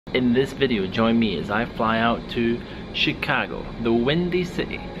In this video, join me as I fly out to Chicago, the Windy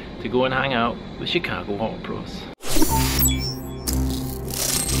City, to go and hang out with Chicago Auto Pros.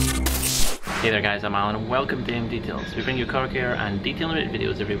 Hey there guys, I'm Alan and welcome to AMDetails. We bring you car care and detail related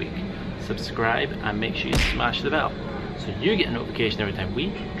videos every week. Subscribe and make sure you smash the bell so you get a notification every time we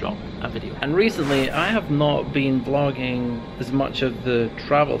drop a video. And recently I have not been vlogging as much of the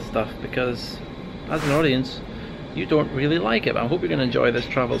travel stuff because as an audience you don't really like it, but I hope you're going to enjoy this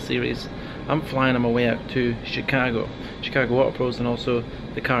travel series. I'm flying on my way out to Chicago Auto Pros, and also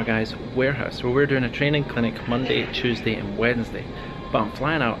the Car Guys warehouse where we're doing a training clinic Monday, Tuesday and Wednesday. But I'm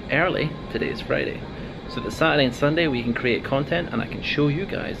flying out early, today is Friday, so that Saturday and Sunday we can create content and I can show you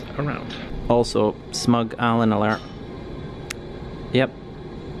guys around. Also, smug Alan alert. Yep,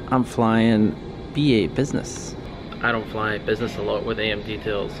 I'm flying BA business. I don't fly business a lot with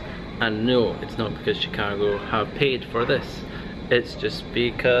AMDetails. And no, it's not because Chicago have paid for this. It's just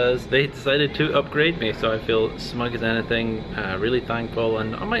because they decided to upgrade me, so I feel smug as anything, really thankful,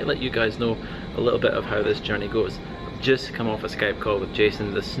 and I might let you guys know a little bit of how this journey goes. I've just come off a Skype call with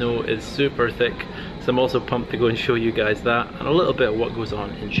Jason. The snow is super thick, so I'm also pumped to go and show you guys that and a little bit of what goes on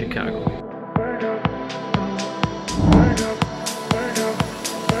in Chicago.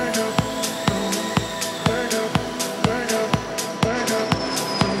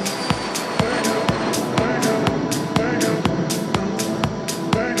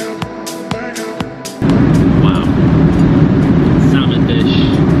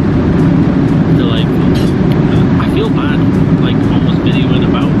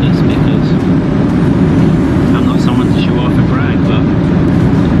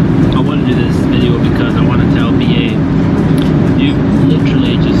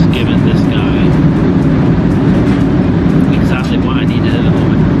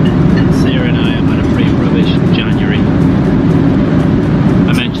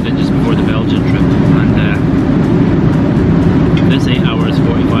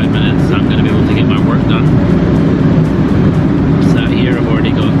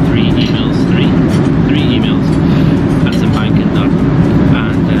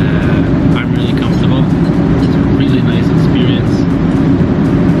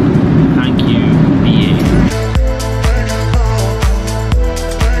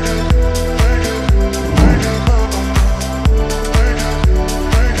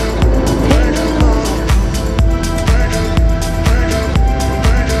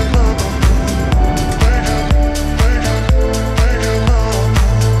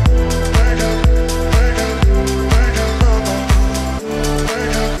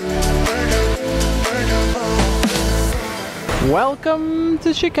 Welcome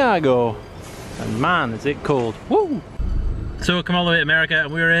to Chicago, and man is it cold. Woo! So come all the way to America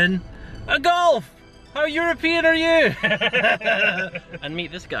and we're in a Golf! How European are you? And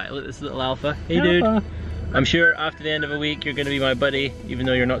meet this guy, look, this little alpha. Hey dude. I'm sure after the end of a week you're going to be my buddy, even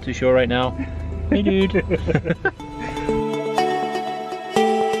though you're not too sure right now. Hey dude.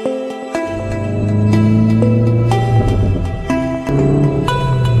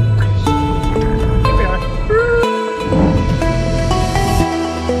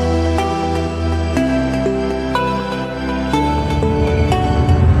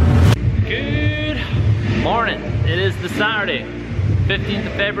 The Saturday, 15th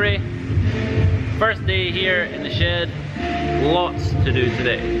of February, first day here in the shed. Lots to do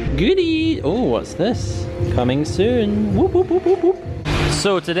today. Goodie! Oh, what's this? Coming soon. Whoop, whoop, whoop, whoop, whoop.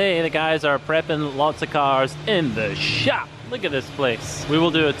 So today the guys are prepping lots of cars in the shop. Look at this place. We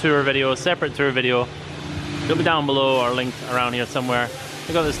will do a tour video, a separate tour video. It'll be down below or linked around here somewhere.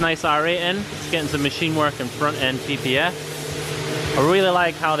 We got this nice R8 in. It's getting some machine work and front end PPF. I really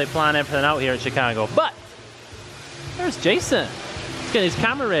like how they plan everything out here in Chicago. But there's Jason. He's getting his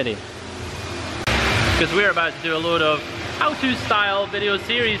camera ready. Because we're about to do a load of how-to style video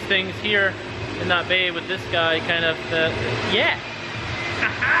series things here in that bay with this guy kind of, yeah.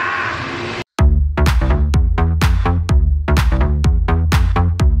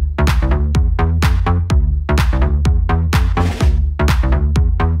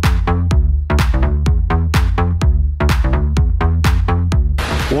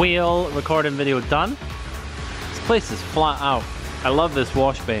 Wheel recording video done. This place is flat out. I love this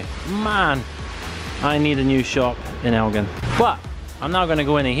wash bay. Man, I need a new shop in Elgin. But I'm now going to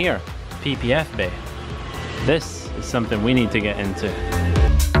go into here, PPF bay. This is something we need to get into.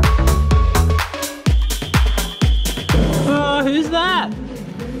 Oh, who's that?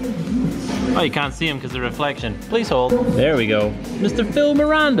 Oh, you can't see him because of the reflection. Please hold. There we go. Mr. Phil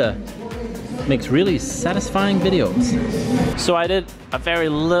Miranda. makes really satisfying videos. So I did a very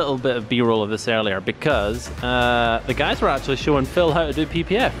little bit of B-roll of this earlier because the guys were actually showing Phil how to do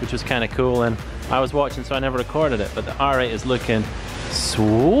PPF, which was kind of cool, and I was watching so I never recorded it, but the R8 is looking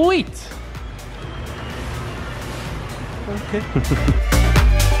sweet. Okay.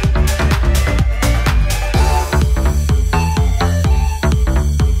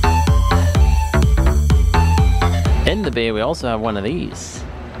 In the bay we also have one of these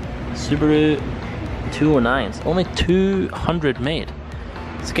Subaru 209s, only 200 made.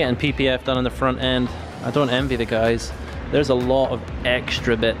 It's getting PPF done on the front end. I don't envy the guys. There's a lot of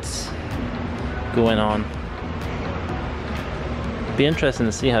extra bits going on. Be interesting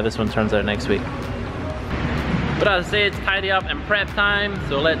to see how this one turns out next week. But as I say, it's tidy up and prep time,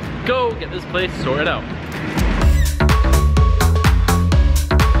 so let's go get this place sorted out.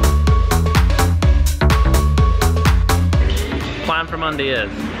 Plan for Monday is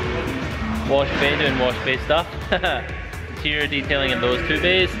wash bay, doing wash bay stuff. Interior detailing in those two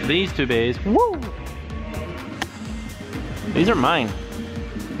bays. These two bays, woo! These are mine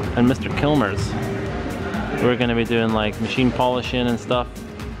and Mr. Kilmer's. We're gonna be doing like machine polishing and stuff.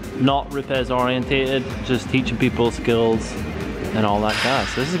 Not Rupes orientated, just teaching people skills and all that jazz.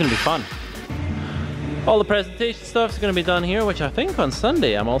 So this is gonna be fun. All the presentation stuff is going to be done here, which I think on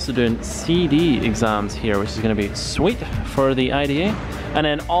Sunday I'm also doing CD exams here, which is going to be sweet for the IDA. And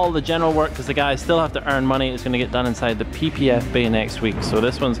then all the general work, because the guys still have to earn money, is going to get done inside the PPF bay next week. So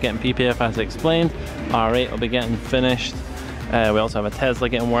this one's getting PPF as explained. R8 will be getting finished. We also have a Tesla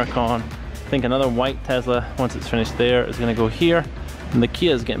getting work on. I think another white Tesla, once it's finished there, is going to go here. And the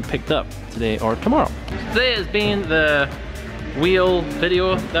Kia is getting picked up today or tomorrow. Today has been the wheel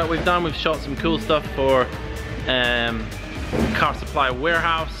video that we've done. We've shot some cool stuff for Car Supply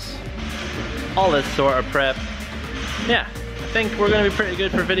Warehouse, all this sort of prep. Yeah, I think we're gonna be pretty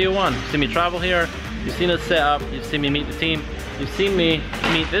good for video one. You've seen me travel here, you've seen us set up, you've seen me meet the team, you've seen me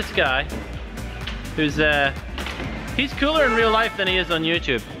meet this guy who's he's cooler in real life than he is on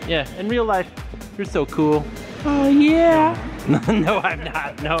YouTube. Yeah, in real life you're so cool. Oh yeah. No I'm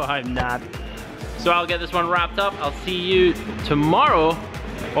not, no I'm not. So I'll get this one wrapped up. I'll see you tomorrow,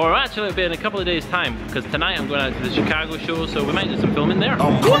 or actually it'll be in a couple of days time, because tonight I'm going out to the Chicago show, so we might do some filming there.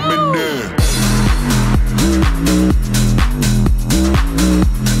 I'm coming there.